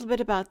us a little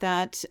bit about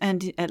that,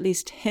 and at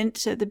least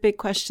hint at the big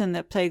question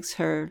that plagues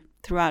her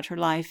throughout her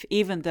life,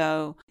 even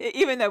though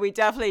we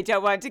definitely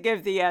don't want to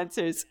give the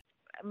answers?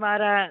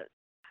 Mara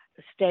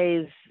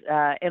stays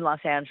in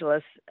Los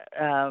Angeles.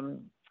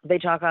 They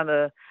talk on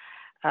the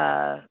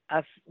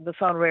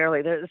phone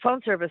rarely. The phone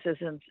service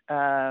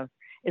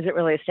isn't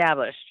really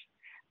established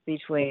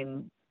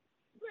between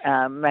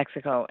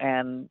Mexico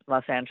and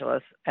Los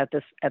Angeles at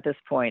this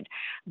point.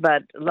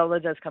 But Lola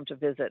does come to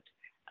visit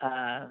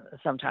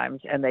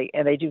sometimes, and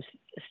they do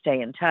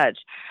stay in touch.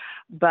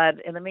 But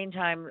in the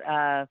meantime,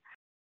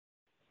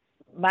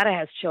 Mara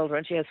has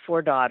children. She has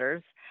 4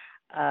 daughters,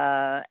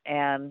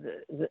 and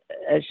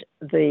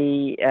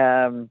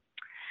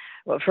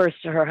well, first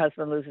her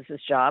husband loses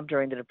his job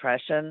during the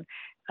Depression.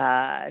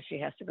 She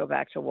has to go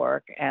back to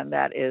work, and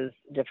that is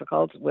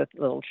difficult with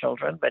little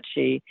children, but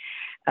she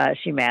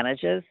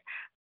manages.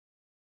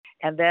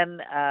 And then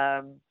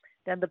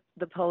the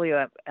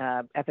polio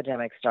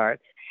epidemic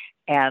starts,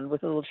 and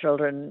with little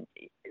children,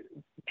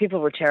 people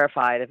were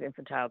terrified of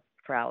infantile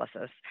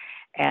paralysis,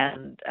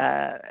 and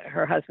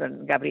her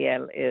husband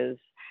Gabriel is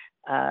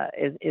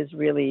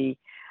really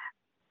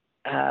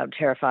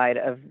terrified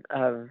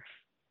of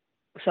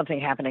something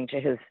happening to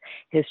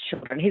his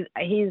children.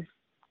 He's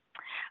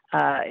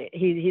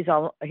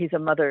a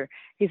mother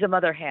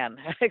hen,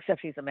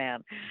 except he's a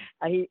man.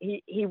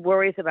 He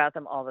worries about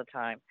them all the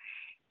time.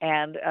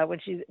 And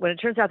when it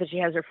turns out that she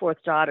has her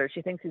 4th daughter,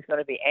 she thinks he's going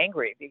to be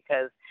angry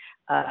because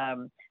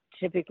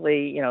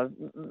typically,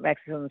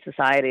 Mexican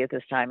society at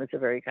this time is a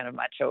very kind of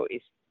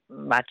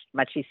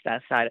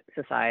machista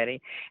society,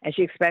 and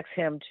she expects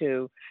him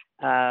to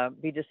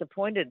be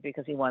disappointed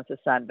because he wants a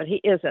son, but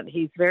he isn't.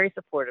 He's very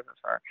supportive of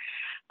her.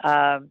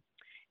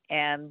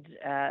 And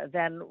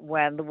then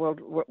when World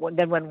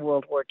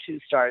War II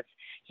starts,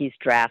 he's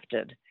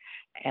drafted,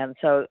 and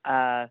so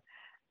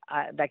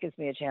that gives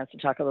me a chance to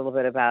talk a little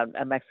bit about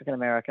Mexican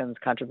Americans'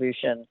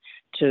 contribution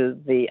to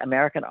the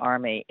American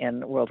Army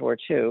in World War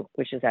II,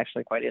 which is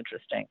actually quite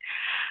interesting.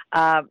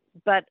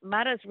 But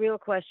Mara's real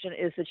question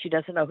is that she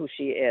doesn't know who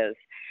she is.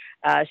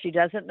 She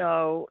doesn't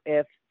know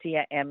if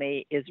Tia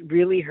Emmy is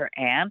really her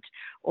aunt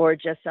or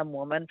just some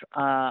woman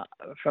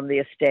from the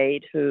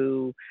estate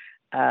who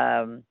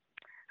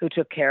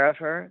took care of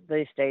her, the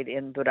estate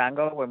in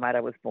Durango where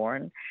Mara was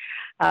born,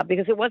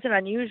 because it wasn't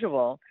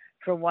unusual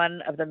for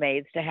one of the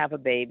maids to have a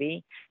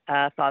baby,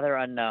 father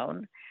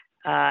unknown,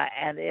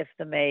 and if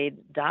the maid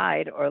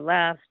died or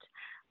left,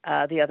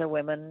 the other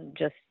women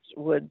just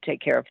would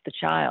take care of the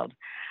child.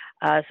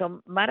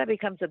 So Mara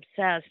becomes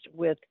obsessed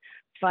with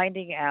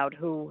finding out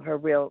who her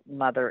real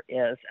mother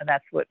is, and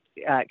that's what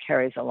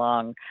carries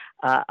along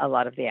a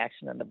lot of the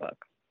action in the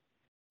book.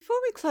 Before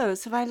we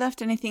close, have I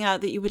left anything out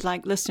that you would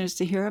like listeners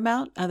to hear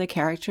about? Other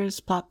characters,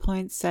 plot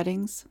points,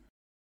 settings?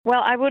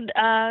 Well, I would,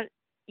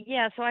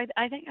 so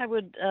I think I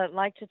would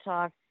like to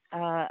talk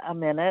a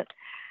minute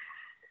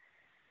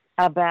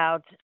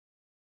about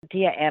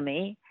Tia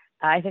Emmy.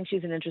 I think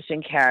she's an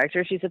interesting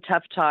character. She's a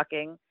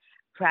tough-talking,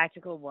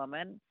 practical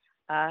woman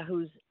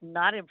who's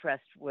not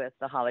impressed with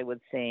the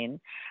Hollywood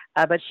scene,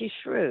 but she's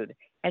shrewd,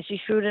 and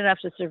she's shrewd enough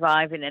to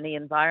survive in any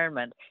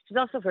environment. She's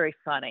also very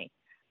funny.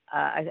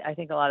 I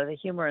think a lot of the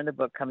humor in the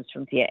book comes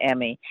from Tia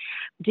Emmy.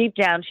 Deep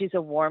down, she's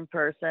a warm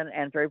person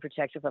and very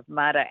protective of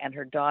Mara and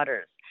her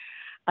daughters.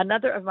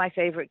 Another of my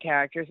favorite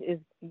characters is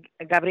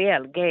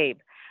Gabriel, Gabe,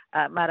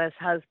 Mara's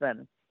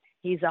husband.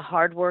 He's a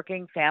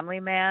hardworking family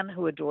man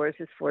who adores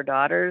his 4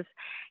 daughters.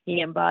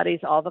 He embodies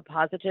all the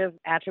positive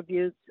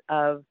attributes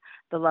of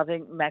the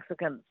loving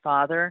Mexican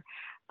father.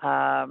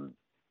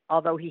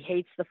 Although he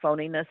hates the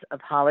phoniness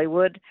of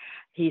Hollywood,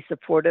 he's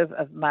supportive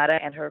of Mara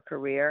and her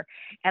career.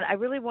 And I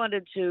really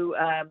wanted to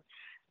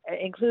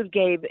include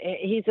Gabe.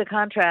 He's a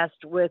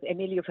contrast with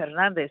Emilio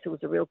Fernandez, who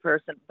was a real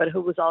person, but who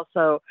was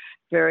also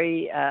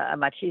very a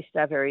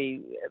machista,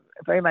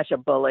 very much a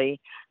bully,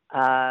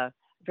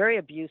 very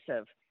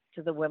abusive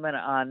to the women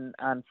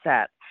on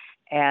set.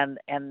 And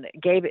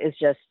Gabe is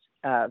just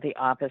the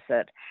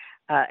opposite.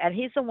 And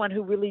he's the one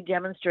who really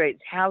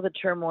demonstrates how the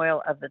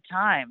turmoil of the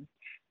time,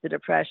 the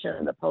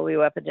Depression, the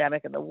polio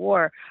epidemic, and the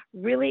war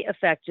really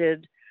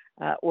affected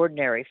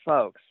ordinary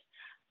folks.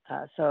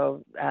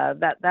 So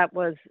that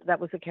was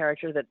a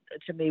character that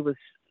to me was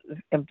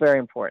very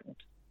important.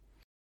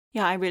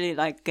 Yeah, I really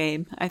like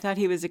Gabe. I thought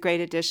he was a great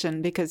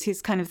addition because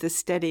he's kind of the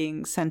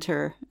steadying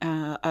center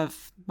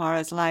of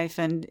Mara's life,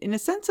 and in a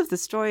sense of the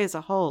story as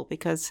a whole,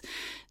 because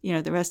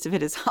the rest of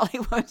it is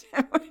Hollywood.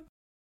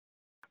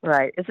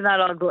 Right. It's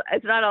not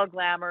all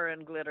glamour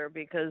and glitter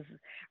because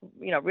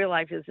real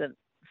life isn't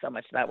so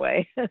much that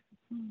way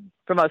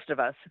for most of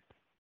us.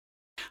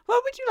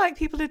 What would you like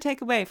people to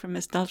take away from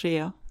Miss Del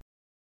Rio?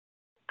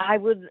 I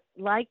would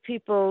like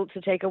people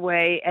to take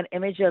away an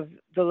image of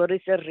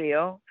Dolores Del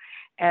Rio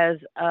as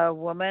a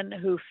woman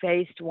who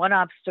faced one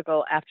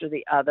obstacle after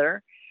the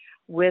other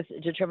with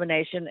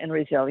determination and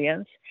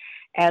resilience.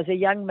 As a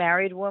young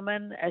married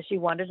woman, as she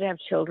wanted to have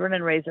children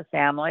and raise a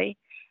family,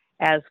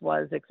 as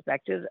was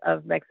expected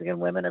of Mexican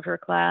women of her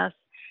class,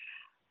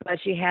 but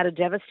she had a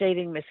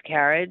devastating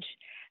miscarriage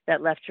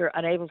that left her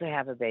unable to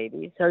have a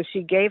baby. So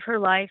she gave her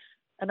life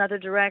another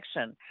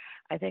direction.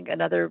 I think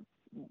another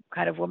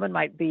kind of woman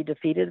might be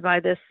defeated by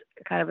this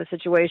kind of a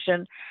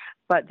situation,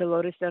 but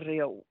Dolores Del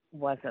Rio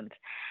wasn't.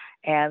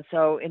 And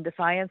so in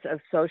defiance of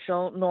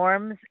social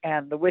norms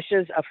and the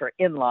wishes of her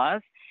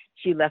in-laws,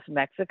 she left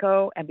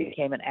Mexico and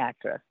became an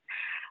actress.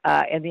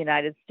 In the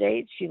United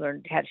States, she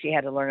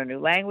had to learn a new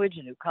language,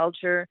 a new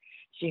culture.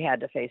 She had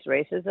to face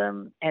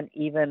racism, and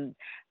even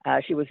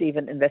she was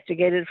even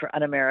investigated for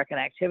un-American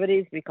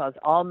activities because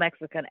all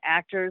Mexican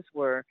actors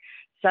were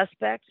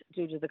suspect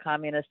due to the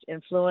communist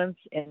influence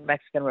in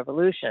Mexican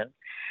Revolution.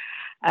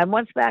 And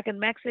once back in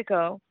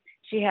Mexico,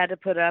 she had to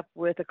put up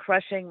with the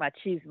crushing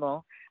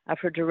machismo of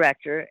her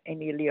director,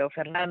 Emilio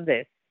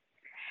Fernandez.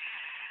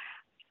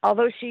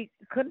 Although she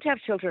couldn't have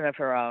children of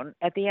her own,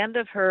 at the end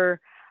of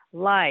her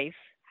life,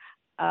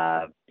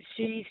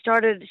 she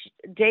started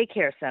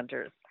daycare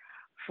centers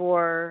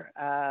for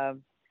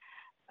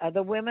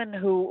the women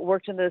who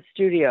worked in the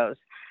studios,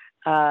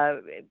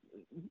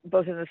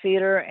 both in the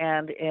theater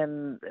and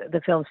in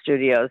the film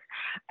studios,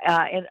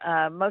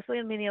 mostly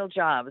in menial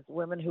jobs.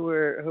 Women who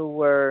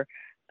were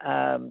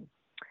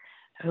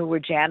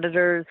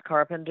janitors,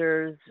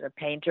 carpenters,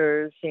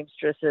 painters,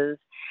 seamstresses,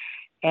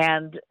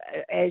 and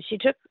she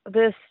took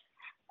this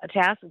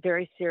task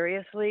very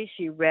seriously.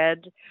 She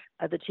read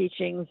the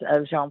teachings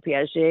of Jean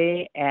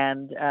Piaget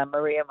and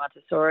Maria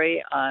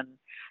Montessori on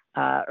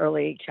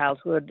early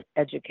childhood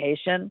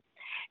education.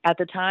 At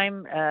the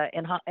time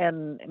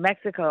in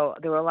Mexico,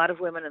 there were a lot of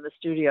women in the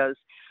studios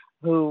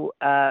who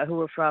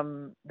were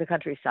from the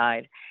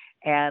countryside,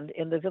 and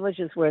in the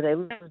villages where they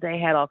lived, they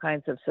had all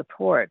kinds of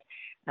support.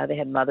 They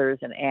had mothers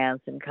and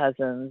aunts and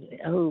cousins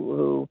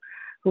who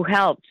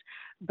helped,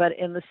 but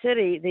in the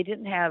city, they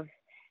didn't have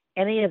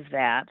any of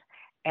that.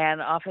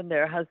 And often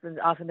there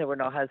were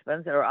no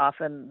husbands, or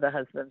often the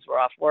husbands were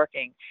off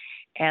working,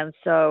 and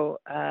so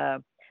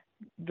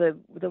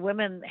the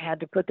women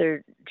had to put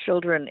their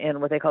children in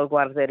what they call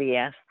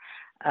guarderías,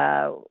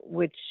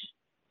 which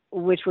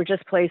were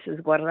just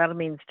places. Guardar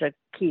means to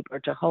keep or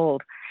to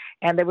hold,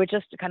 and they were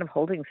just kind of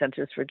holding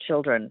centers for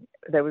children.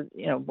 There was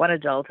one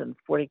adult and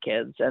 40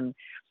 kids, and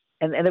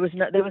there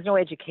was no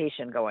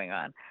education going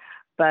on.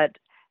 But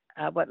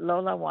what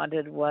Lola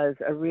wanted was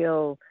a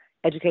real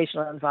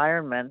educational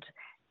environment.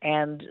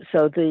 And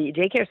so the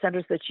daycare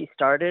centers that she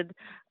started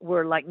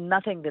were like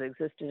nothing that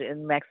existed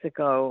in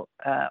Mexico,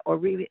 or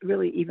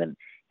really even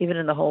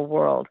in the whole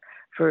world,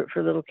 for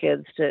little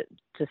kids to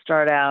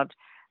start out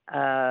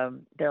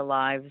their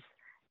lives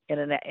in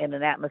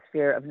an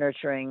atmosphere of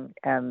nurturing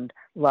and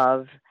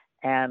love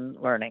and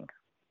learning.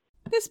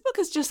 This book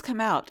has just come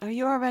out. Are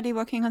you already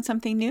working on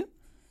something new?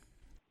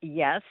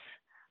 Yes,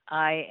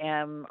 I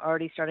am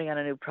already starting on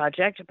a new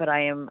project, but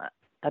I am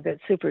a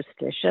bit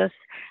superstitious,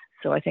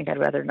 so I think I'd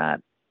rather not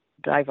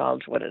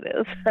divulge what it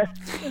is.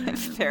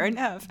 Fair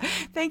enough.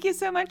 Thank you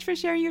so much for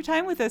sharing your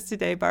time with us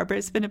today, Barbara.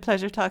 It's been a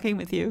pleasure talking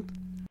with you.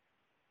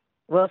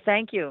 Well,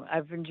 thank you.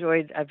 I've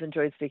enjoyed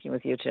speaking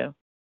with you too.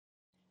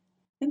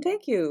 And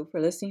thank you for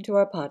listening to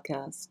our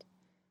podcast.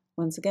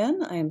 Once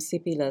again, I am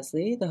C.P.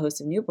 Leslie, the host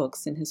of New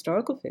Books in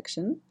Historical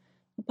Fiction,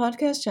 a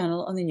podcast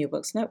channel on the New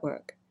Books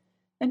Network.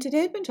 And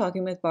today I've been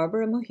talking with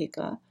Barbara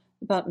Mujica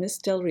about Miss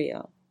Del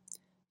Rio.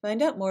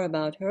 Find out more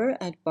about her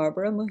at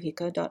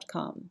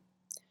barbaramujica.com.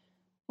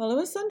 Follow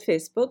us on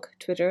Facebook,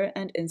 Twitter,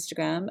 and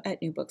Instagram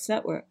at New Books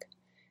Network.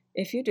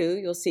 If you do,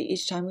 you'll see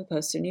each time we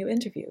post a new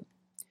interview.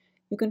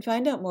 You can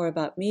find out more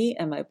about me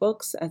and my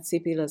books at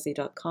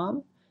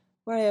cpleslie.com,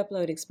 where I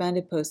upload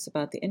expanded posts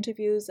about the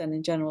interviews and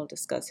in general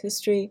discuss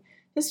history,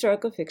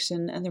 historical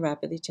fiction, and the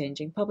rapidly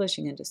changing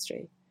publishing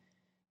industry.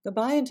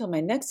 Goodbye until my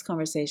next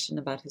conversation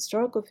about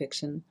historical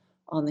fiction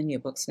on the New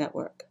Books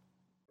Network.